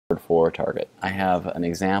for target. I have an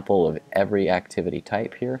example of every activity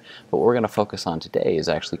type here, but what we're going to focus on today is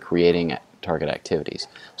actually creating target activities.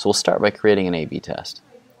 So we'll start by creating an A/B test.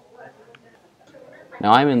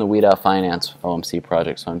 Now I'm in the Weed Out Finance OMC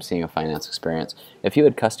project, so I'm seeing a finance experience. If you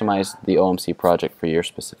had customized the OMC project for your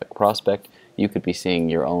specific prospect, you could be seeing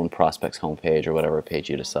your own prospect's homepage or whatever page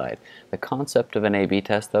you decide. The concept of an A/B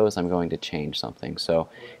test, though, is I'm going to change something. So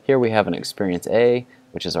here we have an experience A,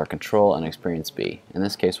 which is our control, and experience B. In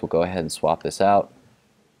this case, we'll go ahead and swap this out.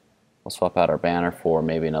 We'll swap out our banner for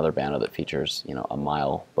maybe another banner that features, a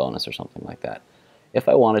mile bonus or something like that. If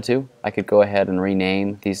I wanted to, I could go ahead and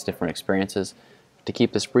rename these different experiences. To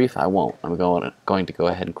keep this brief, I won't. I'm going to go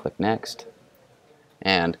ahead and click Next.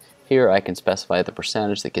 And here I can specify the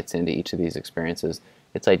percentage that gets into each of these experiences.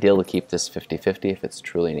 It's ideal to keep this 50-50 if it's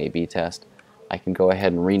truly an A/B test. I can go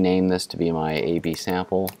ahead and rename this to be my A/B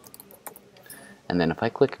sample. And then if I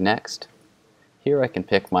click Next, here I can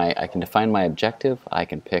define my objective. I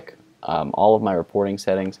can pick all of my reporting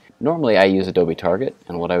settings. Normally I use Adobe Target,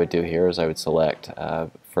 and what I would do here is I would select,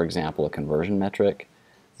 for example, a conversion metric.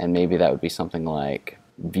 And maybe that would be something like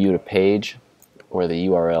view to page, where the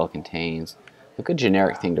URL contains. A good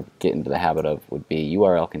generic thing to get into the habit of would be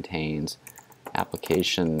URL contains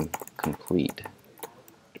application complete.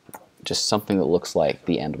 Just something that looks like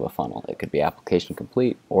the end of a funnel. It could be application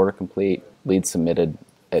complete, order complete, lead submitted,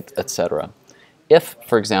 etc. If,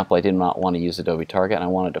 for example, I did not want to use Adobe Target and I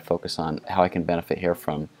wanted to focus on how I can benefit here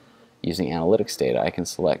from using analytics data, I can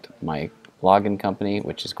select my login company,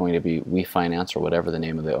 which is going to be WeFinance or whatever the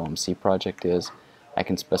name of the OMC project is. I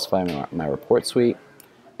can specify my report suite,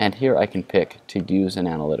 and here I can pick to use an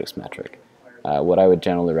analytics metric. What I would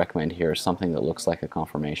generally recommend here is something that looks like a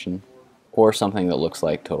confirmation or something that looks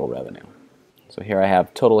like total revenue. So here I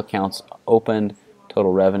have total accounts opened,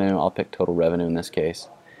 total revenue. I'll pick total revenue in this case.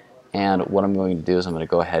 And what I'm going to do is I'm going to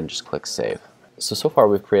go ahead and just click Save. So far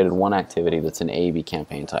we've created one activity that's an A/B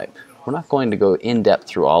campaign type. We're not going to go in depth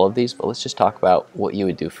through all of these, but let's just talk about what you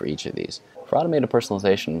would do for each of these. For automated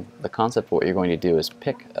personalization, the concept of what you're going to do is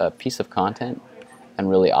pick a piece of content and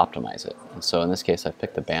really optimize it. And so in this case I've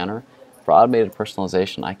picked the banner. For automated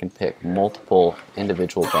personalization, I can pick multiple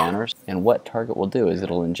individual banners, and what Target will do is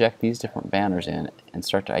it'll inject these different banners in and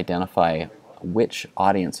start to identify which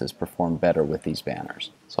audiences perform better with these banners.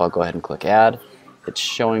 So I'll go ahead and click Add. It's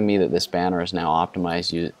showing me that this banner is now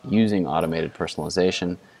optimized using automated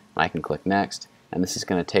personalization. I can click Next, and this is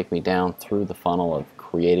going to take me down through the funnel of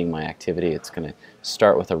creating my activity. It's going to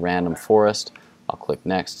start with a random forest. I'll click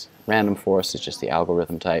Next. Random forest is just the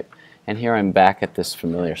algorithm type, and here I'm back at this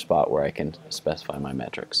familiar spot where I can specify my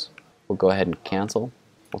metrics. We'll go ahead and cancel.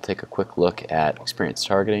 We'll take a quick look at experience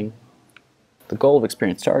targeting. The goal of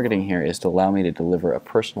experience targeting here is to allow me to deliver a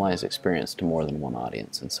personalized experience to more than one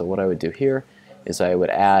audience, and so what I would do here is I would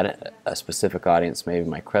add a specific audience, maybe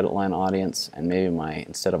my credit line audience, and maybe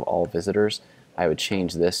instead of all visitors, I would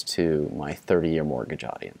change this to my 30-year mortgage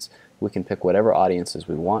audience. We can pick whatever audiences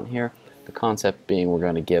we want here. The concept being we're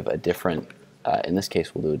going to give a different, in this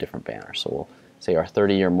case we'll do a different banner. So we'll say our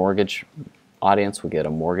 30-year mortgage audience will get a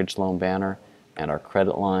mortgage loan banner, and our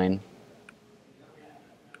credit line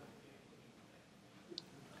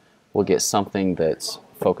will get something that's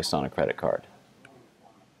focused on a credit card.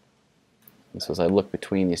 And so as I look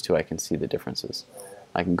between these two, I can see the differences.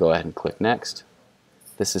 I can go ahead and click Next.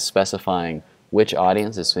 This is specifying which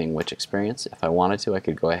audience is seeing which experience. If I wanted to, I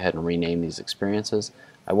could go ahead and rename these experiences.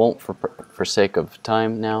 I won't for sake of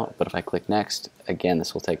time now, but if I click Next, again,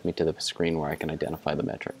 this will take me to the screen where I can identify the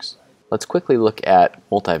metrics. Let's quickly look at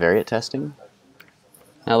multivariate testing.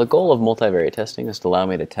 Now the goal of multivariate testing is to allow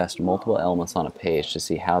me to test multiple elements on a page to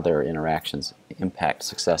see how their interactions impact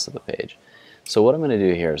success of the page. So what I'm going to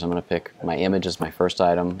do here is I'm going to pick my image as my first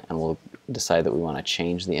item, and we'll decide that we want to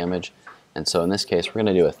change the image. And so in this case we're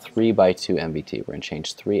going to do a 3x2 MVT. We're going to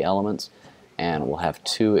change 3 elements, and we'll have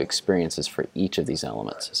 2 experiences for each of these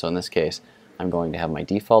elements. So in this case I'm going to have my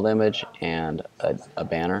default image and a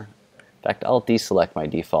banner. In fact, I'll deselect my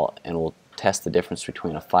default and we'll test the difference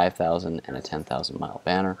between a 5,000 and a 10,000 mile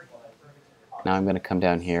banner. Now I'm going to come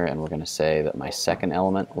down here and we're going to say that my second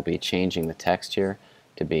element will be changing the text here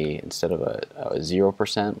to be, instead of a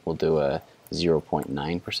 0%, we'll do a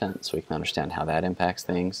 0.9% so we can understand how that impacts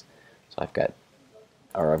things. So I've got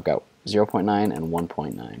 0.9 and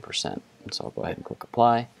 1.9%. And so I'll go ahead and click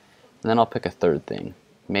Apply. And then I'll pick a third thing.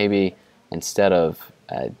 Maybe instead of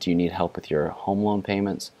do you need help with your home loan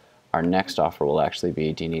payments, our next offer will actually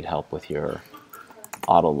be, do you need help with your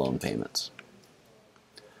auto loan payments?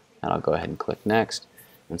 And I'll go ahead and click Next.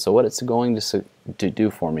 And so what it's going to do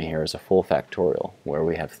for me here is a full factorial where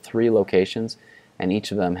we have 3 locations, and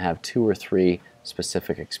each of them have 2 or 3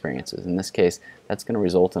 specific experiences. In this case, that's going to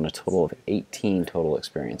result in a total of 18 total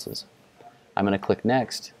experiences. I'm going to click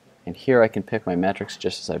Next, and here I can pick my metrics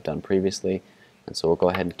just as I've done previously, and so we'll go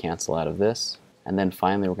ahead and cancel out of this. And then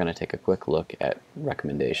finally we're going to take a quick look at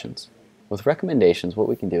recommendations. With recommendations, what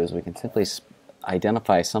we can do is we can simply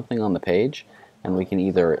identify something on the page, and we can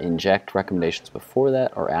either inject recommendations before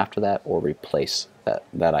that or after that, or replace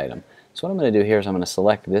that item. So what I'm going to do here is I'm going to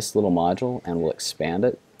select this little module and we'll expand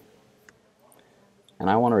it. And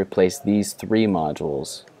I want to replace these 3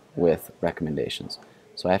 modules with recommendations.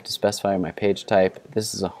 So I have to specify my page type.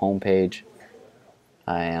 This is a home page,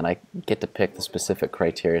 and I get to pick the specific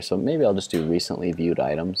criteria. So maybe I'll just do recently viewed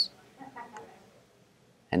items.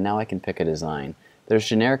 And now I can pick a design. There's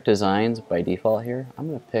generic designs by default here. I'm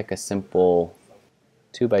going to pick a simple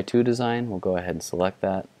 2x2 design. We'll go ahead and select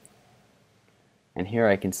that. And here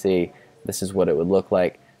I can see this is what it would look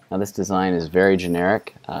like. Now this design is very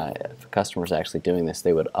generic. If a customer is actually doing this,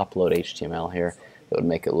 they would upload HTML here. It would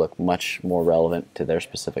make it look much more relevant to their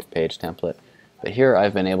specific page template. But here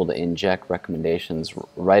I've been able to inject recommendations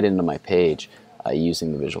right into my page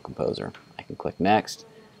using the Visual Composer. I can click Next.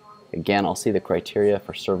 Again, I'll see the criteria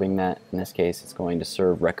for serving that. In this case, it's going to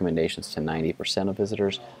serve recommendations to 90% of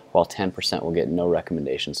visitors, while 10% will get no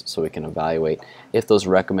recommendations, so we can evaluate if those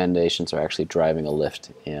recommendations are actually driving a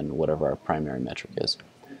lift in whatever our primary metric is.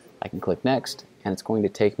 I can click Next, and it's going to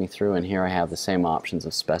take me through, and here I have the same options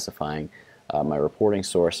of specifying my reporting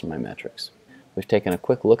source and my metrics. We've taken a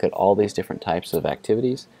quick look at all these different types of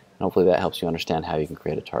activities, and hopefully that helps you understand how you can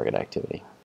create a target activity.